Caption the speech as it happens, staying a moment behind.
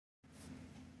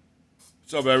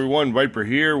What's up, everyone? Viper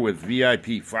here with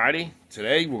VIP Friday.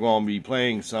 Today we're going to be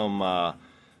playing some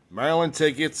Maryland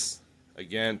tickets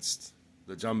against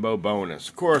the Jumbo bonus.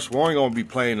 Of course, we're only going to be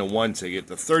playing the one ticket,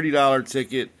 the $30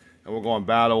 ticket, and we're going to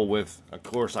battle with, of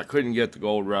course, I couldn't get the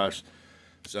Gold Rush,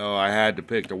 so I had to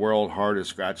pick the world hardest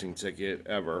scratching ticket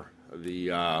ever, the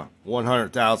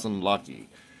 100,000 Lucky.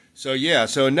 So yeah,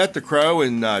 so Net the Crow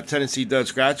and Tennessee Dud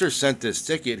Scratcher sent this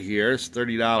ticket here. It's a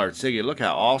 $30 ticket. Look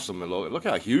how awesome it looks. Look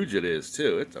how huge it is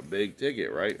too. It's a big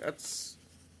ticket, right? That's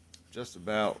just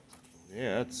about,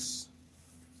 yeah, it's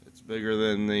bigger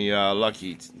than the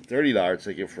lucky $30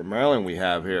 ticket from Maryland we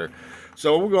have here.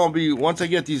 So we're going to be, once I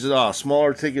get these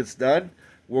smaller tickets done,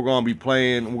 we're going to be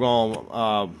playing, we're going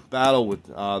to battle with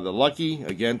the Lucky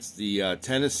against the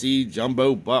Tennessee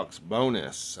Jumbo Bucks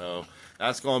bonus. So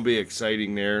that's going to be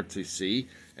exciting there to see,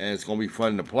 and it's going to be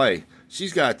fun to play.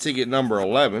 She's got ticket number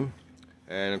 11,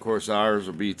 and of course ours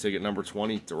will be ticket number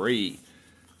 23.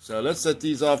 So let's set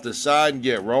these off to the side and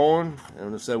get rolling.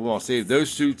 And I said we're going to save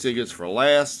those two tickets for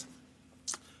last.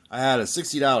 I had a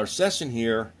 $60 session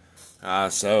here,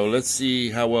 so let's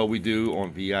see how well we do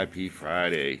on VIP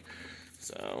Friday.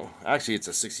 So actually it's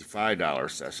a $65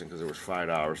 session because there was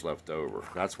 $5 left over.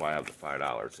 That's why I have the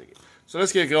 $5 ticket. So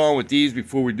let's get going with these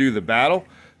before we do the battle.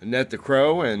 Net the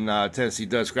Crow and Tennessee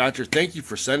Dud Scratcher, thank you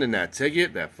for sending that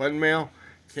ticket, that fun mail.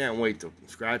 Can't wait to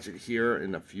scratch it here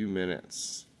in a few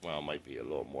minutes. Well, it might be a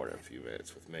little more than a few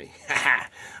minutes with me.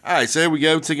 Alright, so here we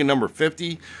go. Ticket number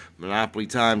 50. Monopoly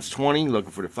times 20.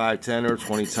 Looking for the 5, 10, or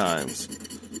 20 times.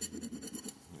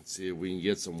 Let's see if we can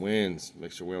get some wins.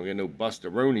 Make sure we don't get no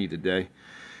Buster-Rooney today.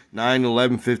 9,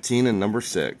 11, 15, and number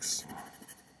 6.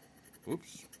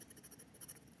 Oops.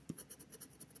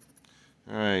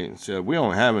 Alright, so we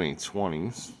don't have any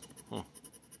 20s. Huh.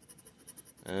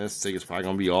 And this ticket's probably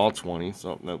going to be all 20s.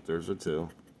 Oh, nope, there's a 2.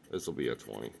 This will be a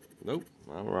 20. Nope,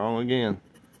 I'm wrong again.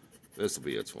 This will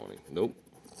be a 20. Nope.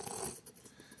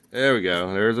 There we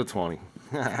go. There's a 20.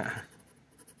 Alright,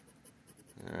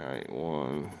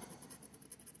 1.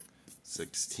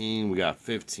 16. We got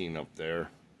 15 up there.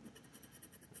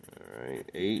 Alright,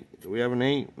 8. Do we have an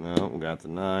 8? No, we got the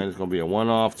 9. It's going to be a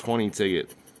one-off 20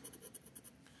 ticket.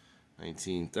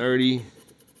 19, 30,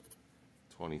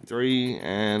 23,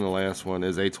 and the last one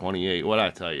is a 28. What'd I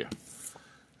tell you?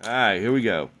 Alright, here we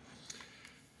go.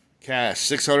 Cash,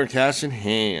 600 cash in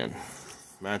hand.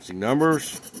 Matching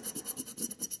numbers.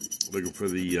 Looking for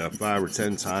the 5 or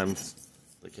 10 times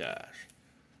the cash.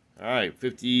 Alright,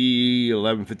 50,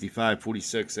 11, 55,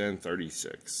 46, and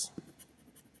 36.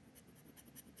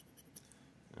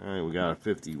 Alright, we got a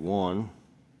 51.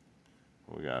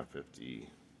 We got a 50.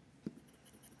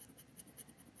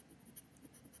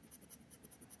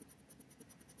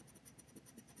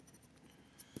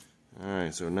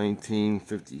 Alright, so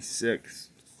 1956,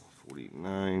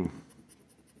 49,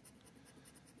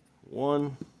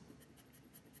 1,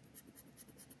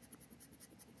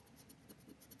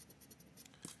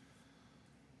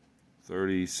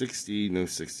 30, 60, no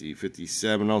 60,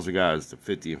 57, all we got is the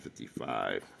 50 and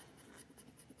 55,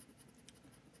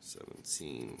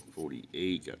 17,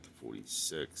 48, got the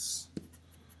 46,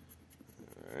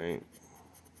 alright,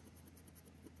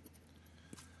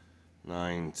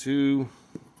 9, 2,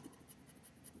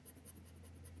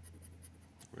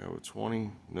 we have a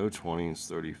 20, no 20s,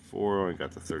 34, I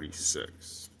got the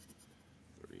 36,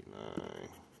 39,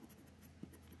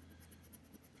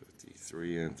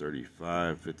 53, and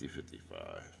 35, 50,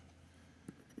 55,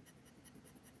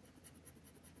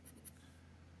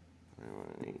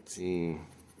 18,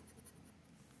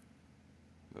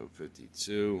 no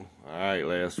 52, alright,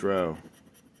 last row,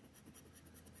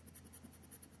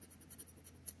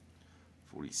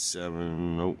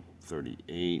 47, nope.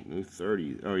 38, no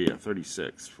 30, oh yeah,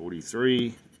 36,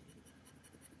 43,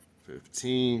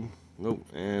 15, nope,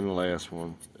 and the last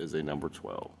one is a number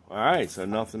 12. Alright, so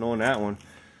nothing on that one.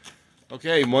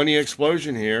 Okay, money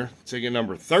explosion here. Ticket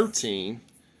number 13.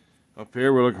 Up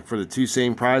here, we're looking for the 2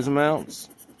 same prize amounts.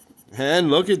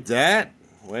 And look at that.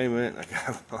 Wait a minute.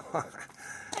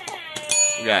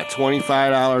 We got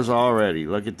 $25 already.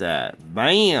 Look at that.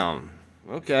 Bam.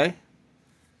 Okay.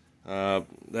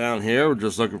 Down here, we're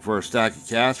just looking for a stack of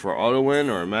cash for auto win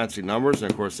or matching numbers. And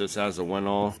of course, this has a win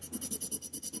all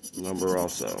number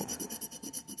also.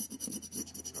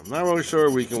 I'm not really sure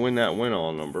we can win that win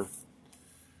all number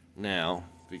now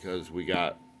because we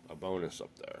got a bonus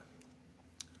up there.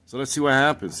 So let's see what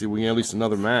happens. See if we can get at least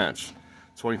another match.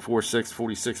 24, 6,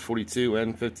 46, 42,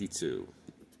 and 52.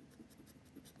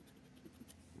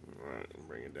 Alright,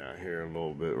 bring it down here a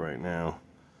little bit right now.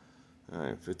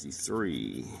 Alright,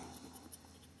 53.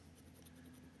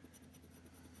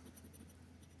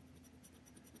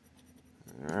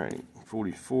 Alright,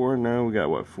 44. No, we got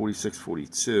what? 46,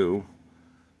 42,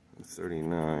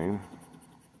 39,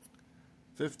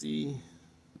 50.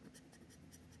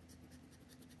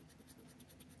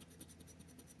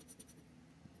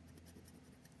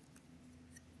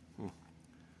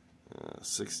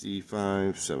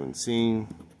 65, 17,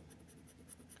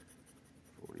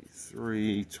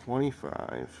 43,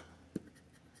 25,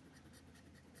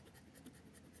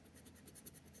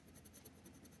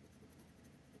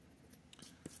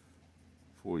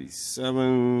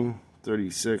 47,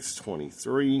 36,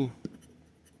 23.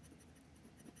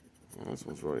 Well, this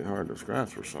one's really hard to scratch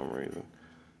for some reason.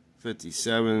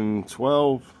 57,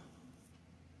 12.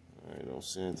 I don't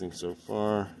see anything so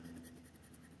far.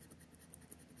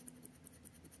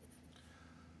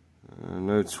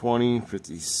 No 20,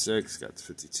 56, got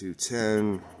 52,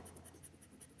 10,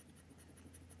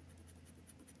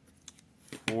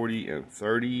 40, and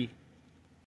 30.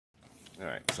 All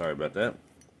right, sorry about that.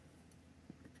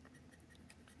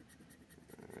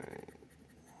 All right.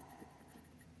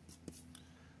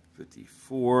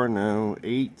 54, no,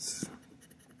 8.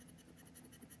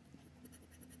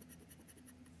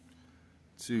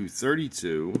 2,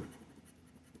 32.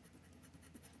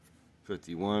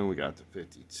 51, we got the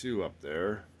 52 up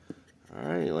there. All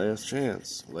right, last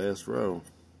chance, last row.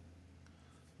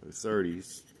 No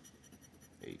 30s.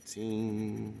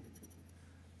 18,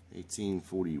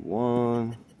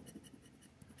 41,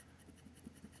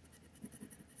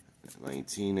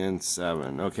 19, and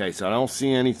 7. Okay, so I don't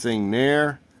see anything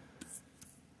there.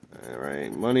 All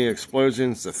right, money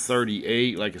explosions to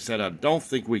 38. Like I said, I don't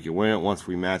think we can win it once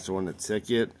we match on the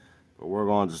ticket, but we're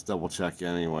going to just double check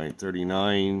anyway.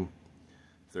 39.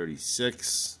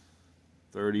 36,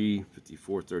 30,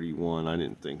 54, 31. I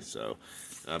didn't think so.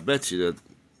 I bet you that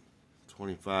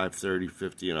 25, 30,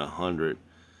 50, and 100,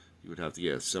 you would have to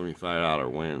get a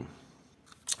 $75 win.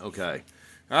 Okay.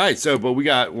 All right, so, but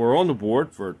we're on the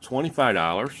board for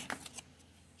 $25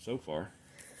 so far.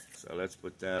 So let's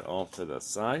put that off to the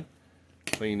side.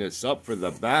 Clean this up for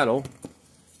the battle.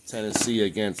 Tennessee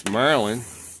against Maryland.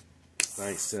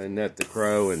 Thanks to Annette the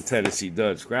Crow and Tennessee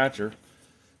Dud Scratcher.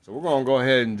 So we're going to go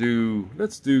ahead and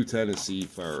let's do Tennessee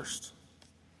first.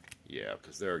 Yeah,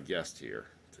 because they're a guest here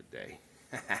today.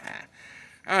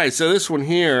 All right, so this one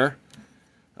here,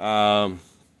 it's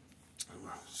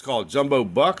called Jumbo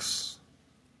Bucks.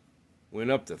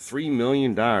 Went up to $3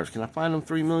 million. Can I find them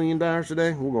 $3 million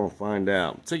today? We're going to find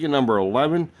out. Ticket number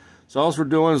 11. So all we're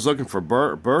doing is looking for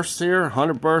bursts here.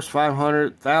 100 bursts,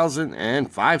 500, 1,000,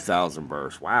 and 5,000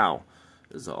 bursts. Wow,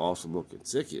 this is an awesome looking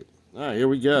ticket. All right, here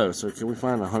we go. So can we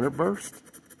find 100 bursts?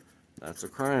 That's a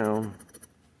crown.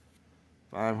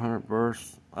 500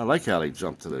 bursts. I like how they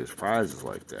jump to those prizes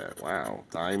like that. Wow.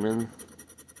 Diamond.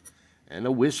 And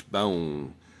a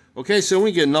wishbone. Okay, so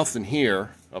we get nothing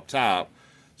here up top.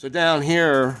 So down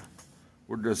here,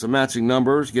 there's some matching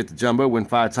numbers. Get the jumbo, win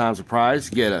 5 times the prize.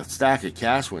 Get a stack of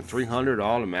cash, win 300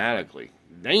 automatically.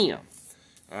 Damn.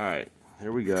 All right,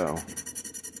 here we go.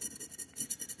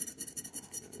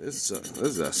 This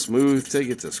is a smooth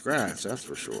ticket to scratch, that's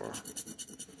for sure.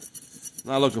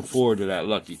 Not looking forward to that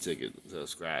lucky ticket to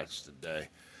scratch today.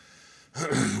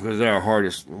 Because they're our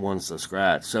hardest ones to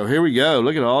scratch. So here we go.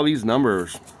 Look at all these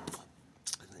numbers.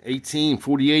 18,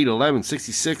 48, 11,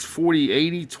 66, 40,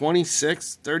 80,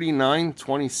 26, 39,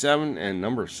 27, and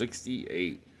number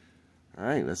 68. All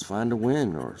right, let's find a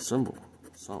win or a symbol.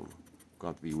 Something.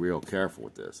 Got to be real careful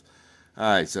with this. All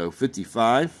right, so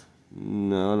 55.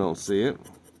 No, I don't see it.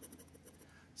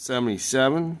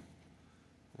 77.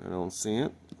 I don't see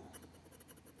it.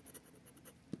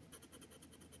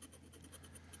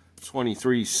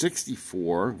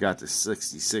 2364, got the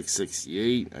 66,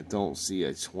 68. I don't see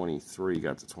a 23,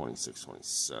 got the 26,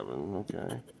 27.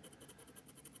 Okay.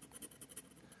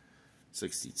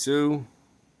 62.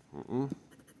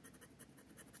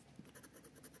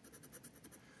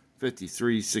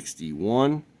 53,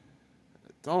 61.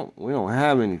 We don't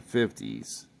have any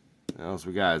 50s. Else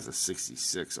we got is a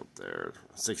 66 up there.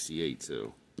 68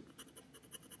 too.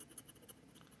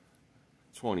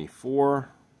 24.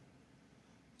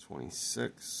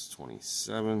 26,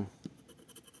 27,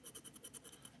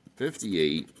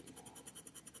 58,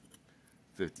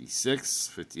 56,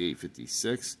 58,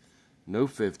 56, no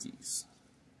 50s.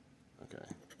 Okay.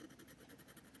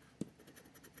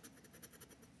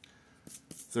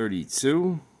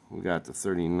 32, we got the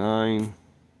 39.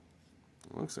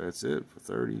 Looks like that's it for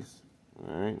 30s.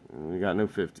 All right, and we got no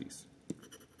 50s.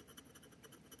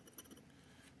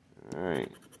 All right.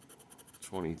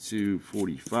 22,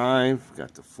 45,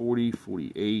 got the 40,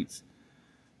 48.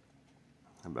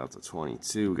 How about the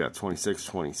 22? We got 26,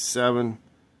 27.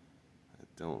 I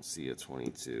Don't see a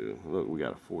 22. Look, we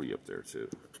got a 40 up there too.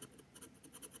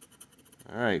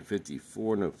 All right,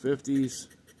 54, no 50s.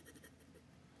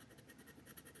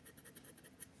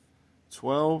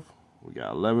 12, we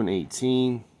got 11,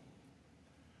 18.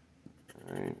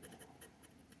 All right.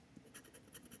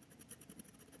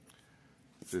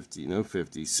 50, no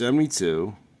 50s.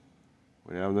 72.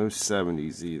 We don't have no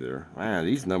 70s either. Man,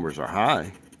 these numbers are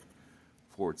high.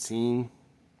 14.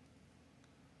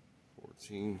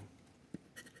 14.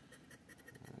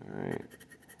 All right.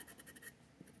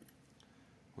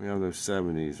 We have those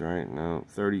 70s, right? No.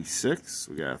 36.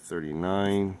 We got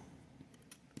 39.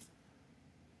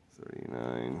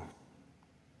 39.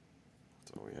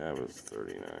 That's all we have is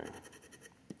 39.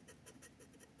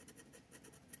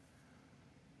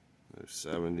 Those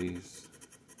 70s.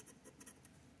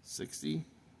 60.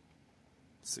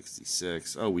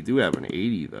 66. Oh, we do have an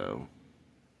 80 though.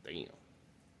 Damn.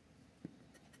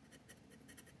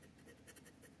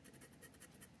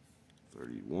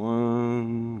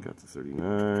 31, got the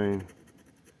 39,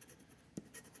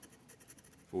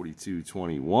 42,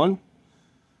 21,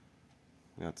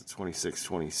 got the 26,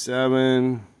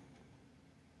 27,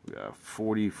 we got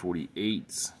 40,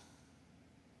 48,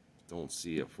 don't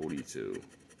see a 42,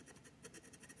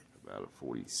 about a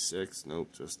 46, nope,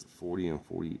 just a 40 and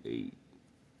 48.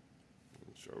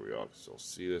 I'm sure we all can still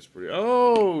see this pretty,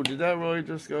 oh, did that really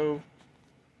just go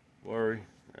blurry?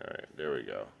 All right, there we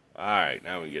go. All right,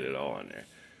 now we get it all in there.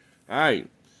 All right,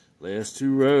 last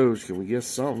two rows. Can we get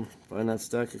something? Find that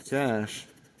stack of cash.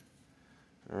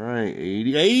 All right,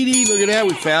 80, 80. Look at that.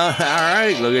 We found, all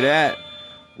right, look at that.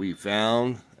 We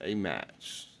found a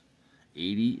match.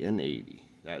 80 and 80.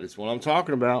 That is what I'm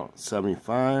talking about.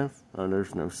 75. Oh,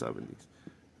 there's no 70s. All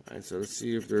right, so let's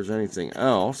see if there's anything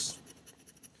else.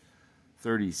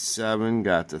 37,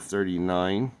 got to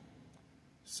 39.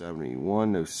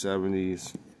 71, no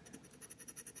 70s.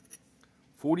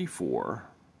 44,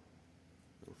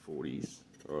 no 40s,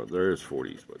 oh, there is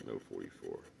 40s, but no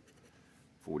 44.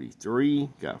 43,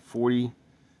 got 40,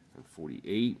 and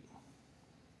 48.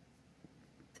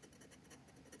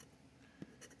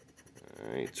 All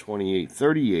right, 28,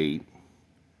 38,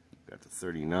 got the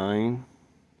 39,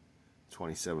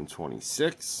 27,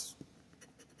 26,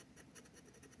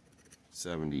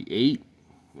 78,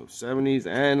 no 70s,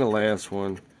 and the last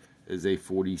one is a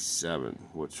 47,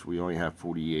 which we only have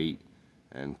 48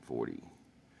 and 40.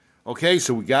 Okay,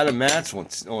 so we got a match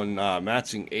on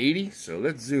matching 80. So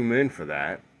let's zoom in for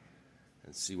that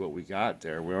and see what we got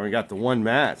there. We only got the one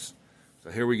match.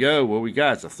 So here we go. What we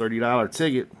got? It's a $30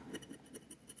 ticket.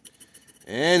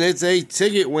 And it's a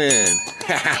ticket win.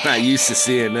 I'm not used to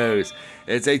seeing those.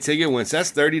 It's a ticket win. So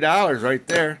that's $30 right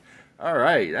there. All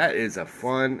right, that is a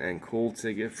fun and cool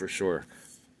ticket for sure.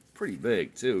 Pretty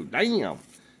big too. Damn. All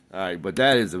right, but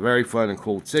that is a very fun and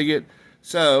cool ticket.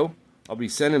 So I'll be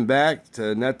sending back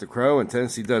to Net the Crow and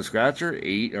Tennessee Dud Scratcher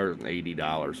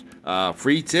 $80.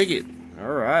 Free ticket. All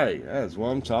right, that's what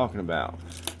I'm talking about.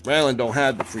 Maryland don't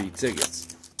have the free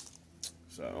tickets,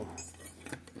 so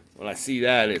when I see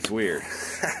that, it's weird.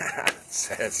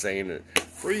 It's saying it,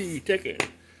 free ticket.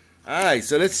 All right,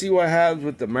 so let's see what happens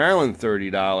with the Maryland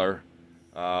 $30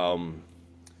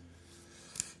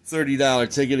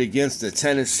 ticket against the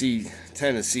Tennessee.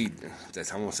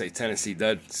 I'm gonna say Tennessee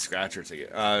Dud Scratcher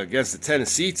ticket against the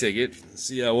Tennessee ticket.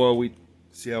 See how well we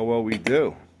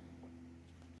do.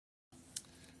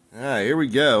 All right, here we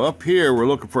go. Up here, we're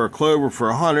looking for a clover for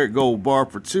 100, gold bar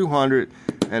for 200,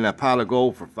 and a pot of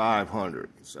gold for 500.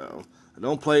 So I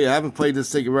haven't played this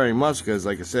ticket very much because,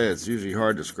 like I said, it's usually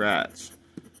hard to scratch.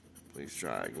 Please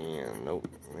try again. Nope.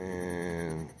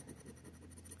 And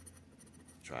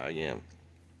try again.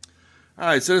 All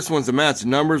right, so this one's a match of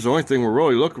numbers. The only thing we're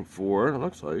really looking for, it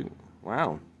looks like,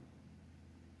 wow.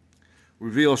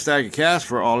 Reveal a stack of cash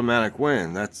for automatic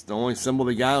win. That's the only symbol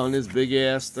they got on this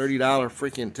big-ass $30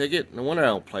 freaking ticket. No wonder I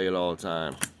don't play it all the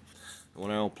time. No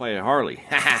wonder I don't play it hardly.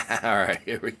 All right,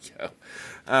 here we go.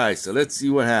 All right, so let's see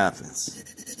what happens.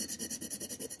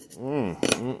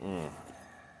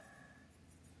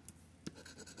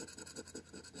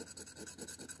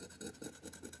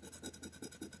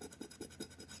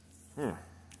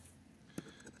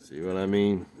 See what I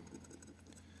mean?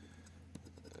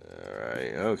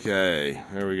 Alright, okay,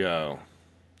 there we go.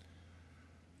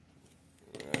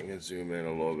 I can zoom in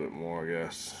a little bit more, I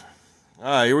guess.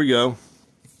 Alright, here we go.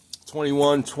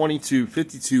 21, 22,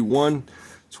 52, 1,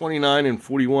 29, and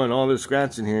 41. All this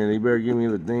scratching here, they better give me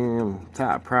the damn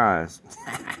top prize.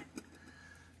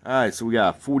 Alright, so we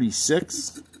got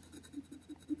 46.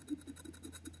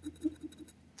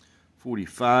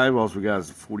 45, all we got is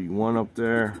a 41 up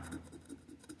there.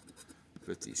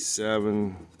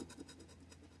 57,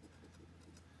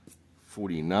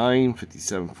 49,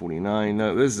 57, 49.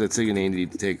 No, this is a ticket they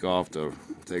need to take off the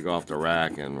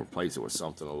rack and replace it with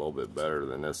something a little bit better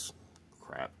than this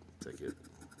crap ticket.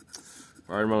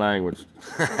 Pardon my language.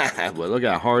 But look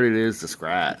how hard it is to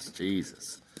scratch.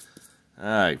 Jesus. All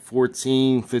right,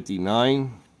 14,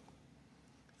 59.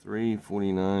 3,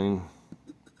 49.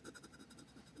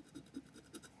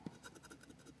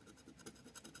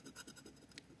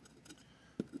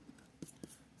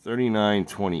 39,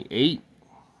 28.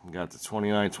 We got the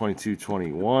 29, 22,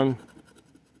 21.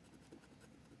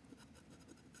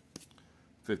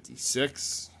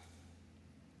 56.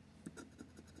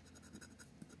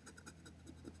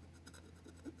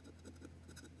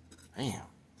 Damn.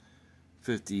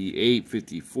 58,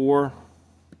 54.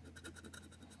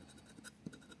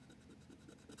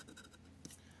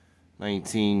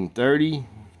 1930.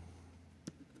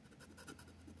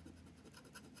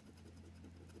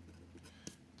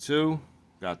 2.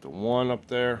 Got the 1 up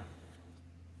there.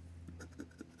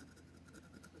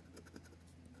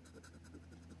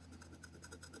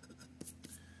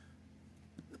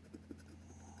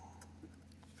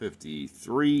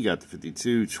 53. Got the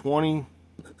 52, 20.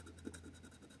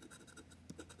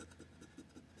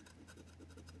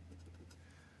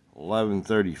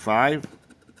 1135.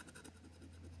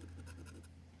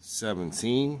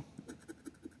 17.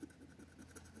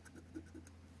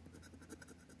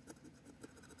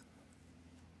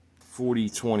 40,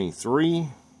 23.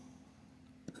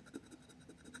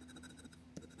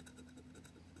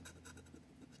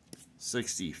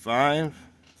 65.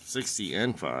 60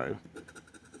 and 5.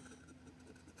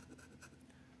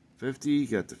 50.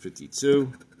 Got the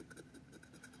 52.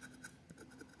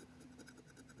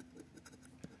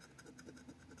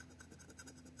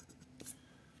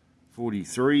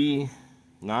 43.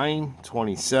 9.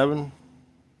 27.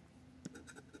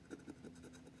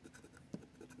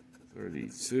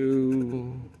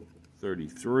 32,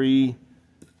 33,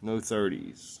 no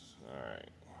 30s. All right.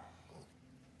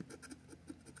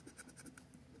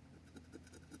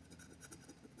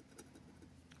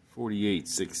 $48,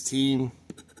 16.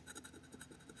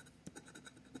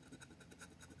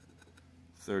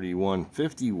 31,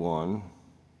 51.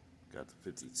 Got the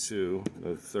 52,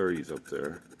 no 30s up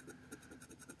there.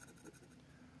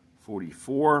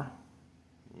 44.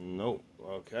 Nope.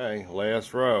 Okay,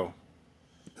 last row.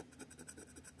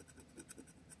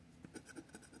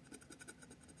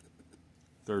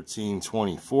 13,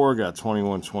 24, got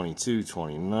 21, 22,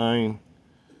 29.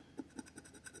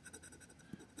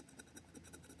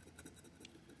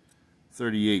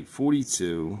 38,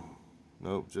 42.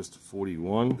 Nope, just a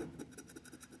 41.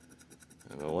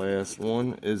 And the last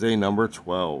one is a number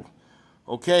 12.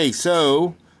 Okay,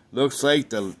 so looks like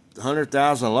the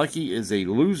 100,000 lucky is a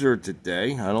loser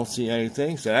today. I don't see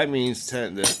anything, so that means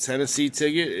the Tennessee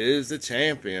ticket is the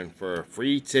champion for a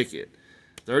free ticket.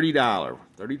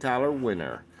 $30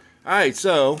 winner. All right,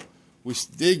 so we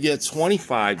did get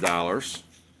 $25.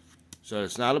 So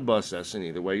it's not a bust session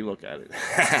either way you look at it.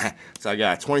 So I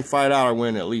got a $25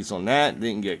 win at least on that.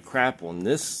 Didn't get crap on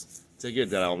this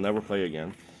ticket that I'll never play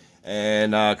again.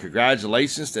 And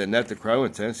congratulations to Annette the Crow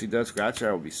and Tennessee Does Scratcher.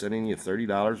 I will be sending you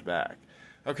 $30 back.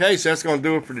 Okay, so that's going to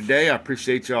do it for today. I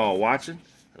appreciate y'all watching,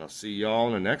 and I'll see y'all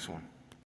in the next one.